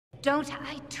Don't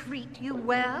I treat you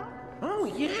well? Oh,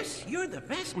 yes, you're the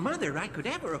best mother I could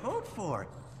ever hope for.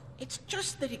 It's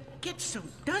just that it gets so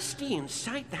dusty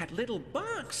inside that little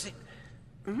box. It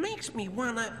makes me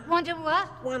wanna... Wonder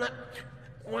what? Wanna...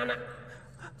 What?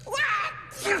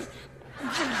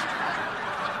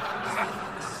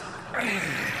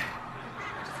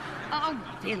 Oh,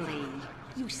 Billy,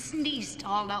 you sneezed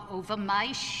all over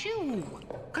my shoe.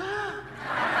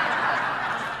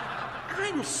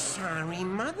 I'm sorry,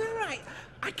 Mother.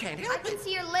 I can't help I can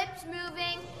see your lips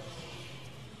moving.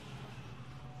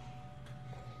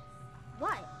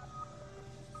 What?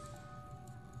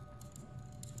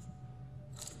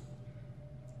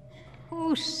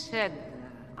 Who said that?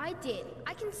 I did.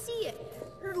 I can see it.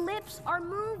 Her lips are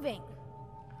moving.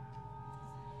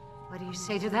 What do you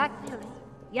say to that, Billy?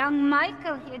 Young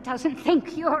Michael here doesn't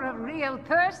think you're a real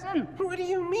person. What do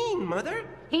you mean, Mother?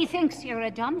 He thinks you're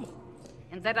a dummy,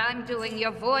 and that I'm doing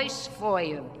your voice for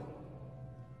you.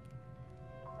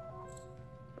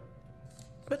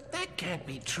 But that can't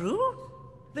be true.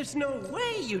 There's no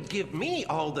way you'd give me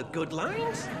all the good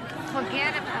lines.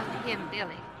 Forget about him,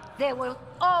 Billy. There will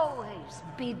always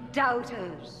be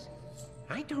doubters.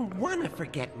 I don't want to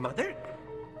forget, Mother.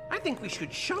 I think we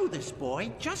should show this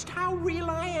boy just how real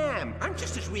I am. I'm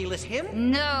just as real as him.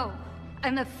 No,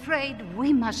 I'm afraid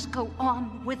we must go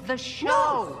on with the show.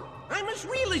 No! I'm as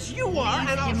real as you are,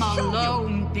 and I'll Leave him show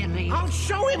alone, you. Billy. I'll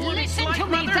show him what it's Listen like, to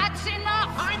me, Mother. that's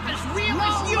enough! I'm as real No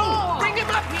as you! more. Bring him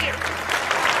up here!